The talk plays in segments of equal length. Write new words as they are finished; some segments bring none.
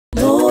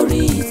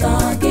lórí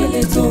ìtàgé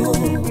lẹ́tọ̀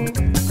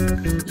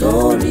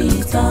lórí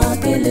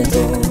ìtàgé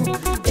lẹ́tọ̀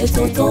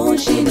ètò tó ń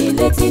ṣí ní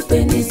létí pé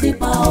ní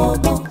sípa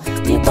ọgbọ́n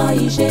nípa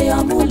iṣẹ́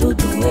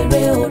amúlùdùn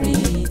eré orí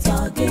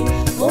ìtàgé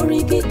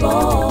orin kíkọ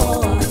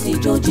àti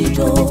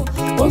jíjó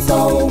ó sọ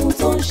ohun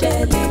tó ń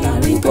ṣẹlẹ̀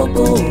láàrin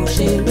gbogbo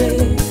òṣèré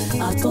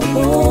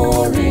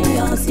àtolórin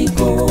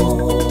àsìkò.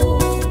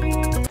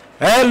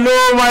 Hello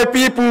my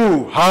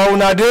people, how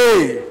una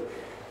dey?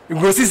 You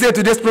go see say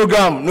today's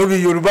program no be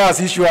Yoruba as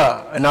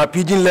usual and na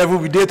pidgin level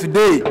we dey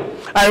today.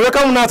 I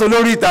welcome una to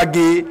Lori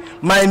Itage.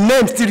 My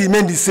name still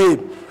remain the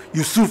same,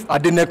 Yusuf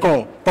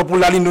Adenekon,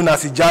 popularly known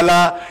as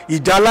Ijala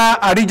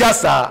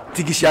Arijasa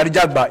Tikishi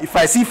Arijagba. If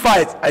I see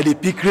fight, I dey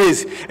pick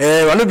race.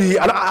 I no be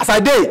as I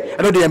dey,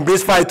 I no dey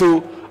embrace fight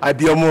o. I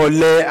be omo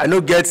ole, I no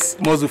get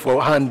muscle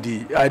for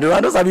handy. I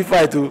don't sabi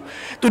fight o.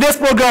 Today's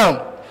program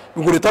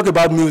we go to talk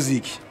about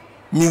music.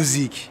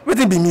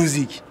 Wetin be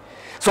music?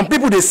 Some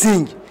people dey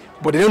sing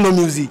but they don't know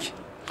music.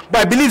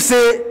 But I believe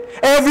say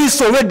every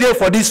soul wey dey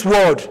for this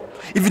world,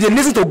 if you dey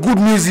listen to good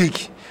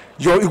music,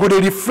 you go dey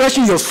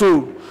refreshing your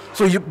soul.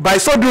 So by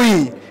so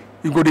doing,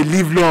 you go dey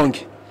live long,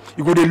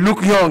 you go dey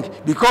look young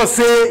because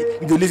say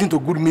you dey listen to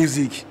good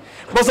music.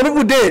 But some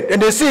people dey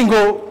and they sing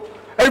o,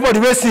 everybody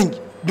wey sing,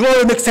 the one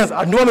wey make sense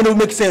and the one wey no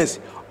make sense.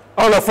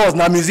 All of us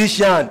na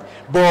musician,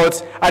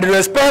 but I dey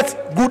respect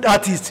good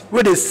artists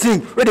wey dey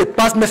sing, wey dey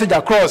pass message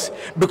across,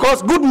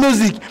 because good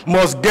music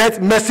must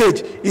get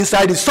message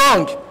inside the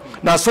song.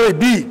 Na so e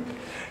be.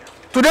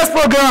 Today's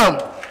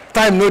program,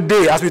 time no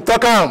dey as we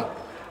talk am.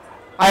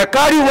 I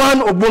carry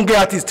one ogbonge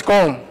artist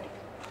come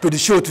to the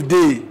show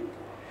today.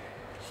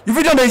 You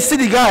fit dey see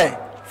the guy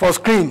for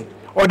screen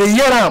or dey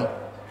hear am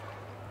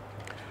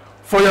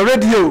for your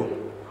radio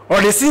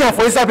or dey see am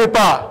for inside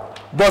paper,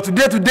 but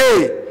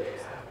today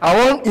I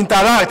wan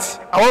interact,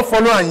 I wan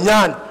follow am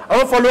yarn, I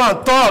wan follow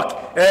am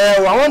talk,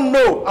 I wan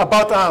know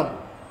about am.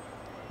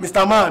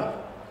 Mr. Man.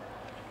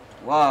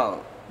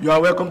 Wow. You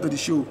are welcome to the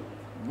show.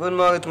 Good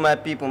morning to my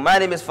people. My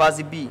name is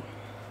Fazi B.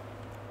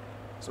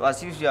 So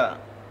as usual,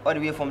 all the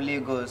way from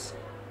Lagos.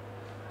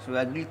 So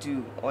I greet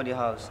you all the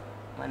house.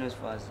 My name is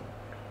Fazi.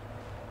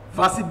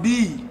 Fazi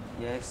B.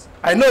 Yes.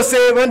 I know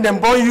say when them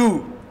born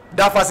you,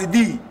 that Fazi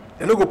B,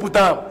 they no go put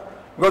am.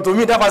 Because to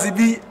me that Fazi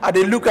B, I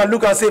dey look and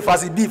say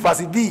Fazi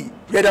B.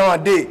 Hear that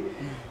one day.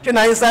 She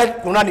na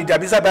inside Quran, dey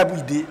inside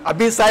Bible dey. I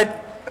be inside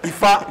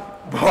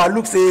Ifa, but I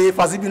look say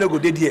Fazi B no go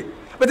dey there.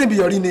 Wetin be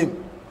your real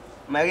name?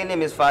 My real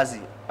name is Fazi.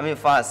 I mean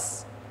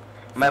Faz.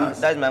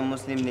 That's my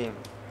Muslim name.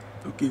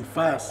 Okay,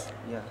 Faz.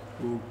 Yeah.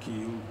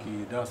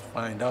 Okay, that's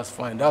fine,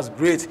 that's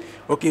great.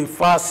 Okay,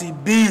 Fazi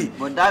B.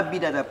 But that B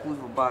that I put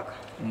for back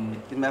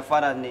is my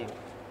father's name.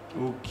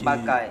 Okay.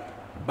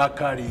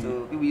 Bakari.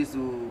 So people used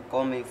to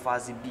call me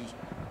Fazi B.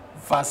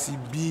 Fazi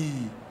B.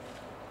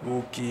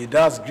 Okay,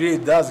 that's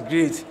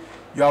great.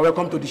 You are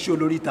welcome to the show,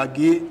 Lori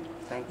Itage.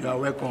 Thank you. You are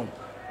welcome.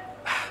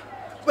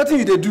 What do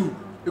you do?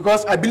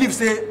 Because I believe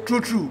say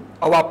true,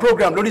 our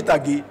program, Lori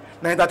Itage,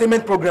 na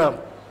entertainment program.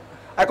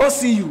 I can't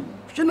see you.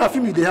 Should not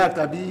film you the act,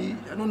 I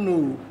don't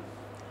know.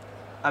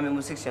 I'm a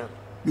musician.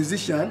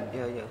 Musician?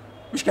 Yeah.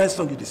 Which kind of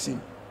song you dey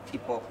sing?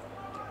 Hip hop.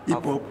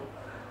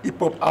 Hip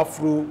hop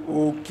Afro.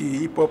 Okay,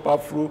 hip hop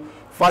Afro.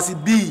 Fazi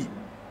B,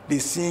 they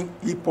sing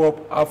hip hop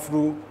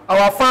Afro.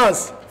 Our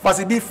fans,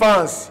 Fazi B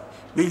fans,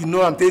 you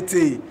know I'm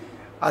Tete.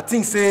 I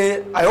think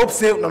say, I hope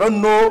say, I don't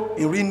know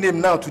in real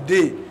name now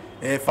today.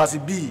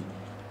 Fazi B,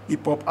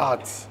 hip hop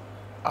art,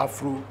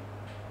 Afro.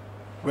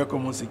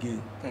 Welcome once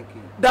again. Thank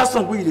you. That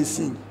song where you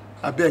sing,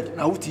 I beg,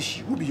 now who teach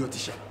you? Who be your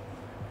teacher?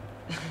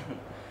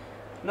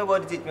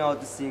 Nobody teach me how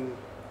to sing,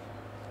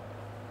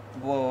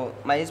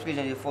 but my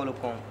inspiration is follow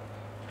come.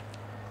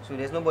 So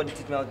there's nobody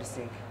teach me how to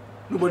sing.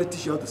 Nobody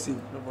teach you how to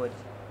sing? Nobody.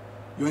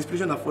 Your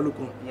inspiration are follow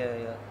come?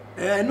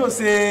 Yeah. I know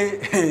say,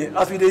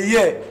 as we dey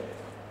hear,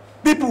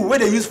 people when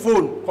they use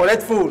phone,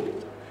 correct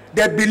phone,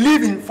 they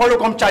believe in follow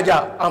come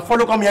charger and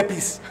follow come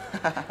earpiece.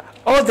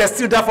 Once they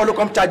steal that follow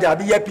come charger,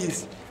 be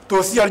earpiece,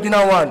 to see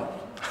original one,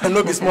 and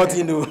no be small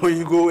thing, you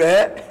go,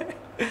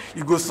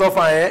 you go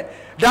suffer,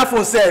 That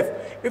phone self,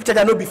 if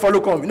charger no be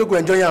follow come, you no go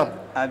enjoy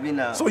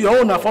am. So your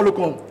own na follow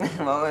come.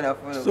 My own na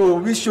follow. So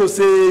we show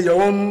say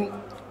your own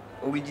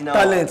original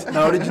talent,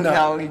 na original.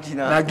 Na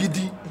original. Na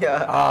gidi.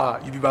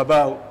 Yeah. You be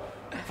baba.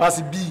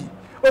 Fazi B.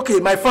 Okay,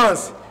 my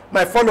fans,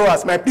 my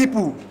followers, my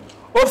people,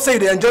 hope say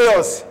they enjoy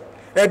us.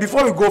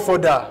 Before we go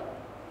further,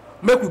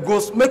 make we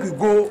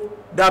go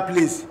that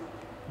place,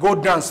 go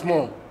dance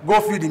small,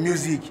 go feel the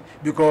music,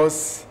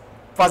 because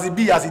Fazi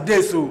B as e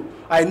dey so,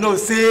 I know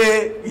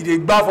say e dey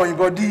gba for him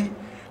body.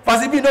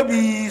 Fazi B no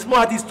be small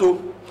artist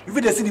o. If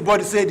you dey see the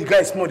body, say the guy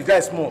is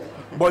small,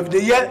 but if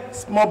they hear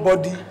small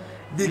body,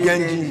 big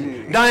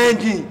engine, that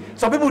engine.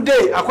 Some people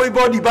dey Akoi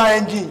body by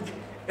engine,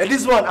 and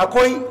this one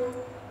Akoi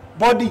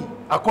body,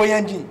 Akoi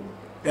engine.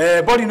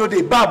 Body no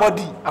dey bad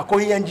body,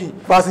 Akoi engine.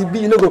 Fazi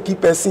B, you no go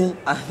keep person.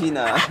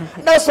 That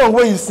That song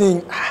wey you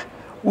sing,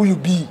 who you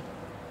be?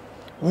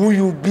 Who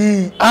You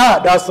Be. Ah,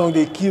 that song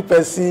they keep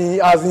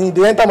person as in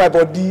they enter my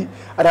body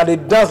and I they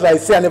dance like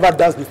say I never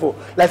danced before.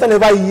 Like I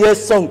never hear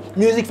song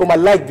music for my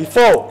life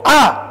before.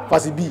 Ah,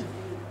 Fasi B.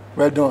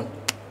 Well done.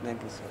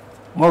 Thank you, sir.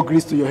 More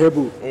grace to your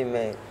elbow.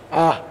 Amen.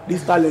 Ah,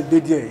 this talent dey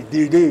there,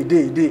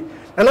 dey.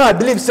 And now I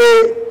believe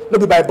say no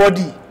be by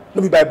body,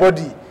 no be by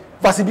body.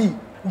 Fasi B,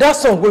 that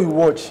song wey you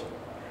watch.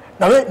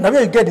 Now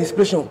where you get the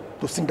inspiration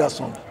to sing that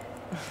song?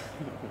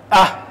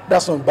 Ah,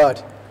 that song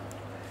bad.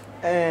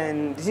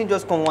 And this thing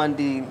just come one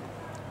day.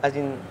 As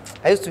in,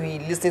 I used to be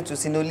listening to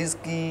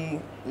Sinoliski,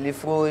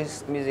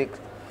 Lefroy's music.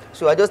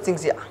 So I just think,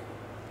 say,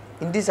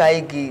 in this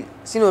Aige,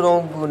 Sino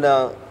don't go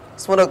now,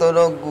 Small Doctor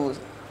don't go,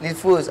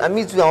 Lefroy's, and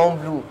me too, I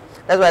want blue.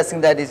 That's why I sing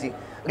that. They say,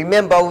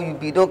 remember who you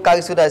be, don't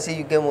carry so that say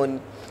you get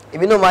money.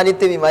 If you know money,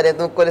 tell me, madam,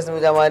 don't call us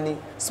money.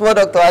 Small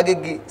Doctor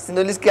Agege,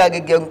 Sinoliski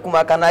Agege,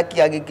 Kumakanaki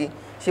Agege.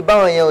 She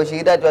bound on you,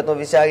 she that you are to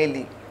be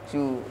sharely.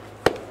 So,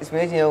 it's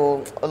making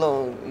you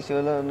alone.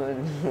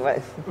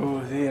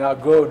 Oh, see, now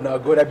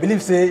God. I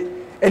believe say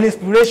any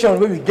inspiration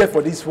wey we get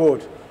for this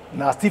world,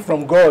 now still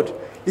from God.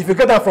 If you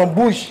get that from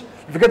bush,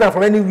 if you get that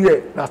from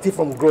anywhere, now still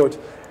from God.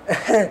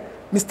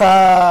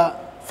 Mr.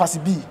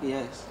 Fasi B.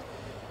 Yes.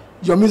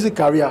 Your music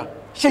career,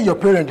 share your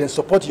parents and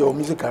support your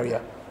music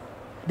career.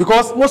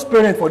 Because most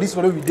parents for this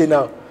world we dey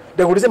now,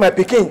 they will say, my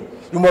pikin,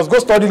 you must go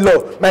study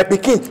law. My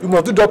pikin, you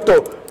must do doctor.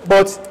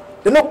 But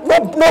no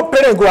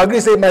parent go agree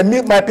say my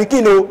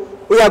pikin oh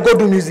yeah, go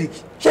do music.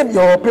 Shame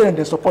your parents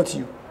they support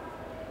you.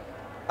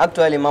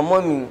 Actually, my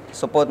mommy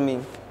support me,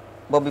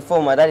 but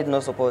before my dad did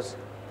not support.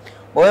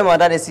 But when my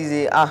dad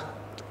sees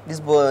this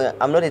boy,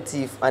 I'm not a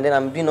thief, and then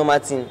I'm doing normal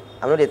thing.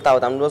 I'm not a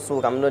tout, I'm not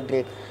smoke, I'm not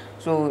drink.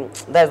 So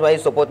that's why he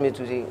support me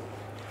today.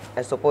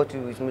 I support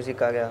you with music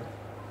career.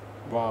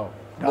 Wow.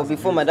 But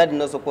before my dad did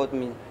not support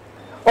me.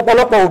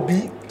 Ọ̀pọ̀lọpọ̀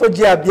òbí tó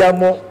jẹ́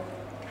abiyamọ,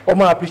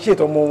 ọmọ appreciate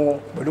ọmọ wọn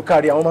pẹ̀lú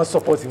career, ọmọ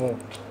support wọn.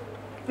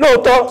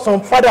 Lóòótọ́,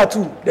 some father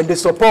too, then they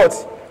support,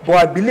 but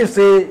I believe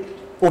say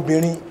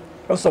obìnrin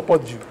don't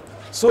support you.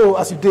 So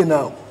as you dey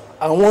now,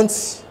 I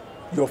want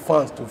your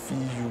fans to feel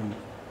you.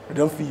 They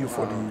don't feel you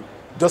for the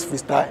just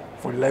freestyle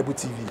for the Reliable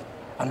TV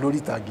and Lori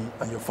Itage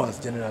and your fans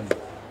generally.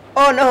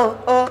 Oh no,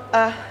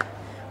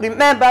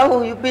 remember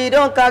who you be,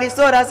 don't carry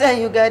soda, say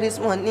you get this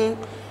money.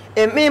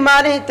 Èmi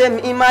máa ní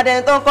tèmi máa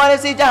dẹ̀ tó kọ́lé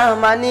sí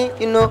Germany,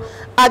 you know,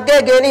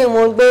 Agége ni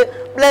mo gbé,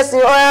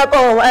 blessing oil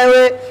come my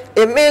way.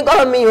 Èmi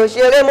gan mi ò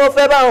ṣeré, mo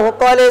fẹ́ bá òun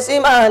kọ́lé sí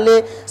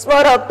Màlé.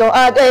 Small Doctor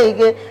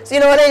Agége,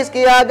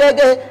 Sinoliski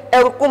Agége,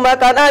 ẹ̀rùkú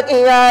Makanaki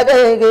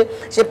Agége.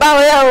 Ṣé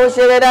báwo yà òun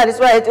ṣeré, that is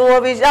why tí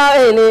wọ́n fi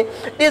ṣáwèlé.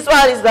 This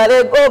one is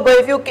like go,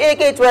 if you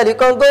kick it well, you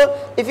can go.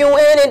 If you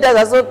win it,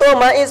 that's a so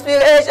my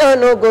inspiration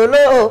no go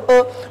low.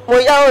 Mo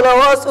yá ò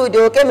lọ́wọ́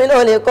studio, kémi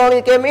náà lè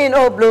kọrin, kémi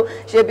náà blow.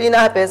 Ṣé bí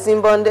náà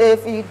person bọ́ndé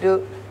fi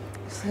do.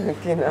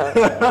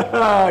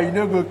 You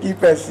know go keep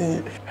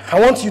person. I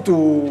want you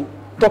to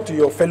talk to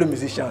your fellow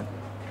musician,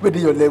 where they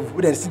your level,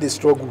 where they see the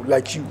struggle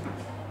like you.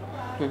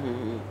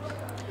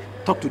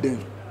 Talk to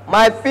them.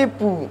 My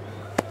people,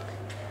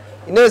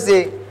 you know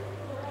say,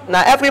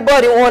 now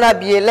everybody wanna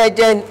be a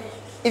legend.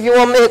 If you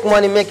want make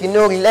money, make you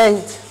no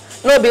relent.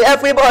 No be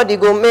everybody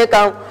go make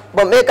am,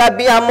 but make a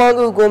be among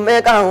you go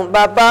make am.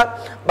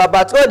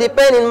 Baba throw the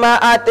pain in my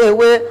heart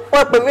away.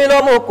 Wọ́n pè mí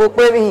lọ́mọ kò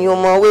pè mí ò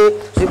mọ̀wé.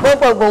 Ṣùgbọ́n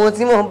gbogbo ohun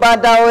tí mo bá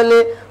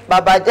dáwọ́lé,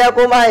 bàbá jẹ́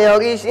kó má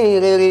yọrí sí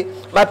rere.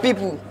 My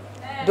people,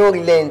 don't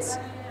relent.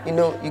 You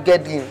know, you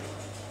get dream.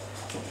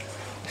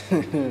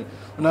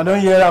 When I don't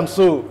hear am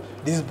so,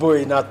 this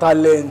boy na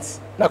talent.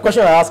 Na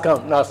question I ask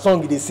am, na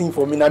song they sing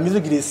for me, na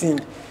music they sing.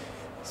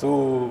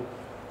 So,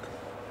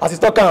 as you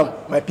talk am,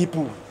 my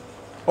people,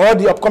 all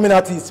the upcoming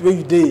artists where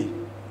you dey,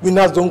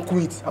 winners don't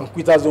quit and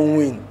quitters don't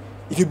win.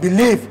 If you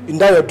believe in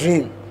that your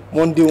dream,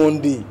 one day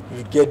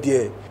you get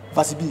there.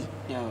 Fasi B,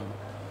 Yeah.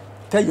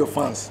 tell your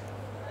fans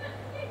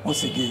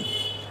once again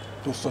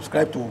to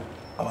subscribe to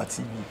our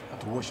TV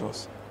and to watch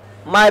us.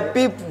 My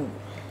people,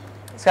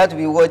 start to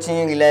be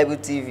watching Reliable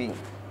TV.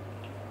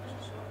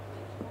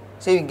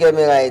 So you get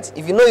me right.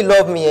 If you know you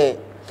love me,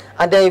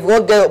 and then if you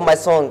won't get my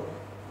song,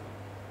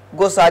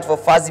 go search for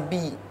Fasi B.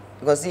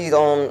 You can see it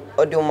on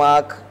Audio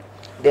Mark,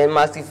 then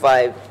Massive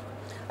 5.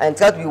 And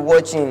try to be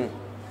watching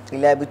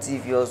Reliable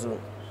TV also.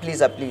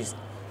 Please, please.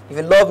 If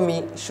you love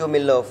me, show me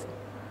love.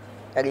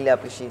 I really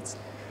appreciate it.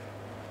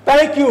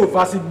 Thank you,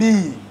 Fasi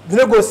B. You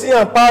know, go see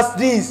and pass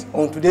this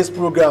on today's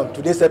program,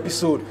 today's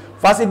episode.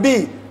 Fasi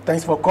B,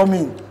 thanks for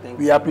coming.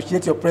 We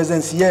appreciate your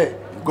presence here.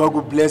 God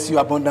will bless you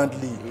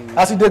abundantly. Amen.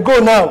 As you dey go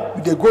now,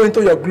 you dey go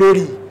into your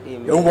glory.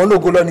 You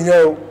won't go on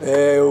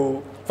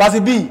here. Fasi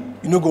B,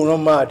 you no go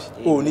run mad.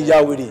 Oh, ni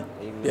Yahweh.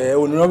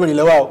 Oh, no really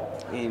level.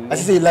 I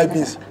say you like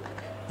beans.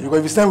 Because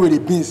if you stand with the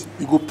beans,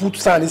 you go put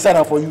sand inside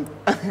them for you.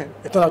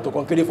 It turn out to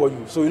conquer it for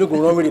you. So you don't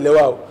go run with the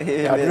level.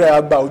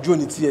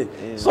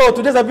 So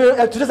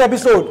today's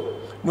episode,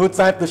 no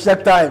time to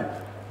check time.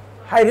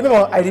 I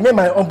remember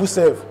my humble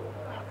self.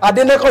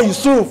 Adeneko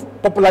Yusuf,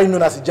 popularly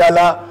known as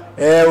Ijala,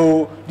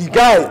 the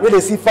guy where they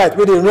see fight,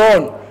 where they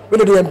run,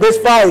 where they embrace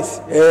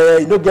fights,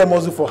 you don't get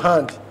muscle for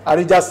hand.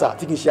 Arijasa,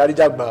 thinking she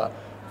Arijagba.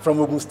 from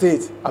Ogun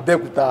State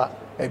Abẹ́òkúta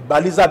Ẹ̀gbá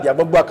Lizard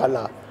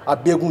Agbọ́gbàkàlà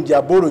Abẹ́gunjẹ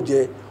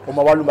Abóròjẹ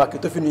ọmọ wa ló máa kí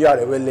tó fi níyà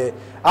rẹ̀ wẹ́lẹ̀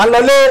à ń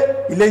lọlé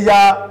Iléyá.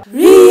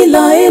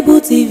 Reliable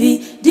TV,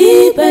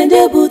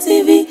 dependable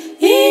TV,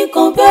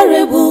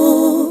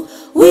 incomparable.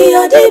 We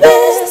are the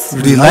best.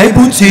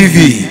 Reliable TV,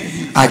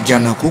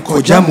 àjànàkú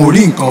kọjá mo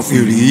rí nǹkan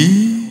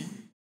fìrí.